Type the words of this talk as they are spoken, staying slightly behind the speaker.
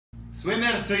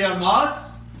Swimmers to your marks.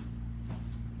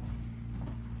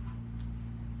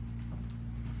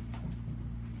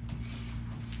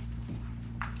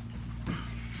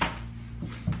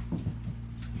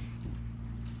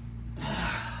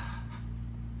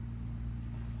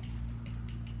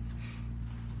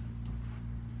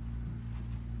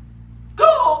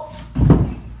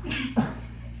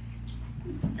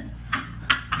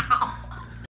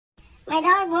 My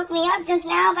dog woke me up just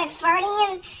now by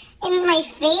farting in my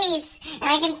face, and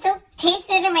I can still taste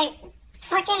it in my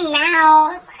fucking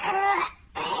mouth.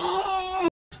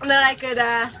 And then I could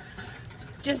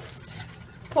just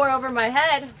pour over my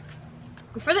head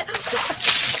for the.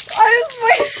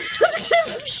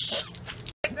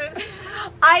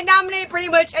 I nominate pretty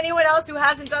much anyone else who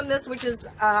hasn't done this, which is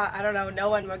I don't know, no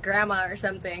one, my grandma or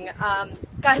something.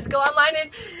 Guys, go online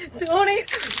and donate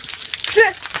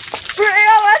for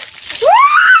ALS.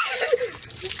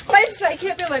 I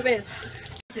can't feel my face.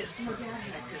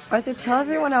 Arthur, tell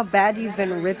everyone how bad you've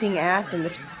been ripping ass in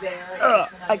this.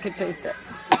 I could taste it.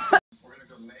 We're gonna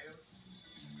go mayo.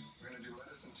 We're gonna do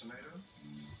lettuce and tomato.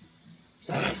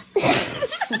 A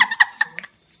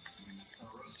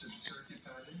roasted turkey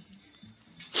patty.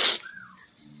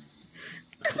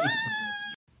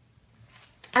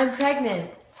 I'm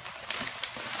pregnant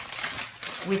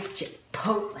with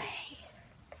Chipotle.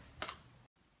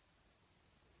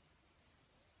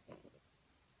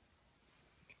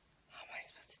 How am I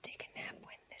supposed to take a nap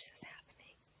when this is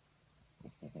happening?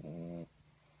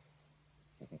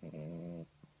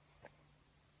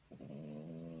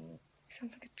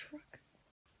 Sounds like a truck.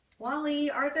 Wally,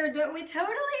 Arthur, don't we totally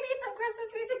need some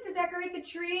Christmas music to decorate the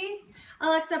tree?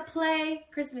 Alexa, play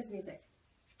Christmas music.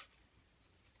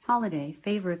 Holiday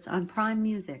favorites on Prime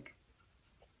Music.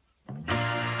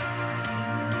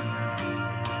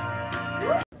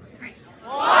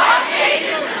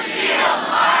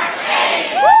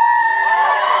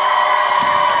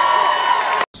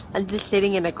 I'm just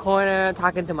sitting in a corner,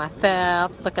 talking to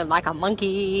myself, looking like a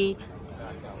monkey.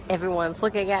 Everyone's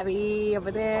looking at me over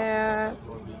there.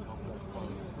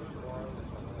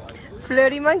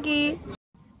 Flirty monkey.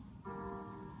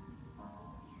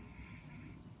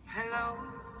 Hello,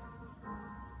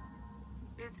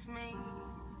 it's me.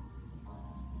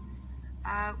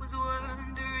 I was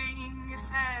wondering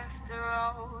if after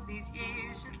all these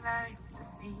years you'd like to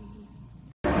meet.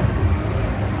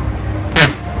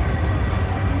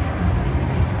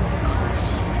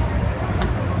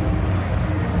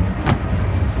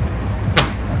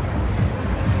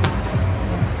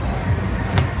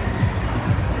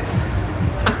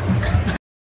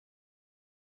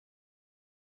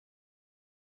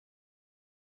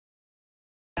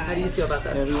 How do you feel about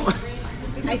that?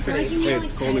 I feel like you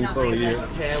It's cold and cold here.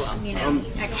 Okay, well, you know,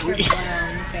 extra blow in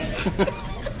the face.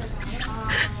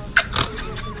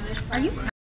 Are you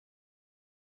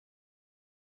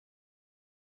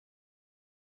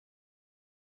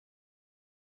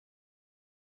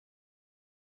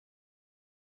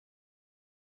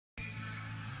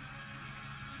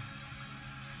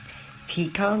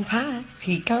pecan pie,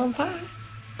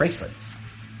 bracelets,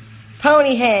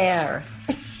 pony hair.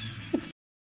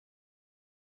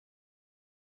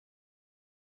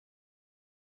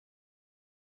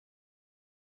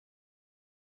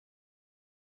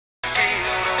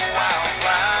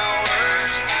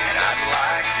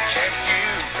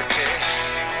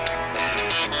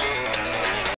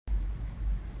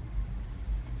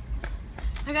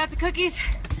 I got the cookies.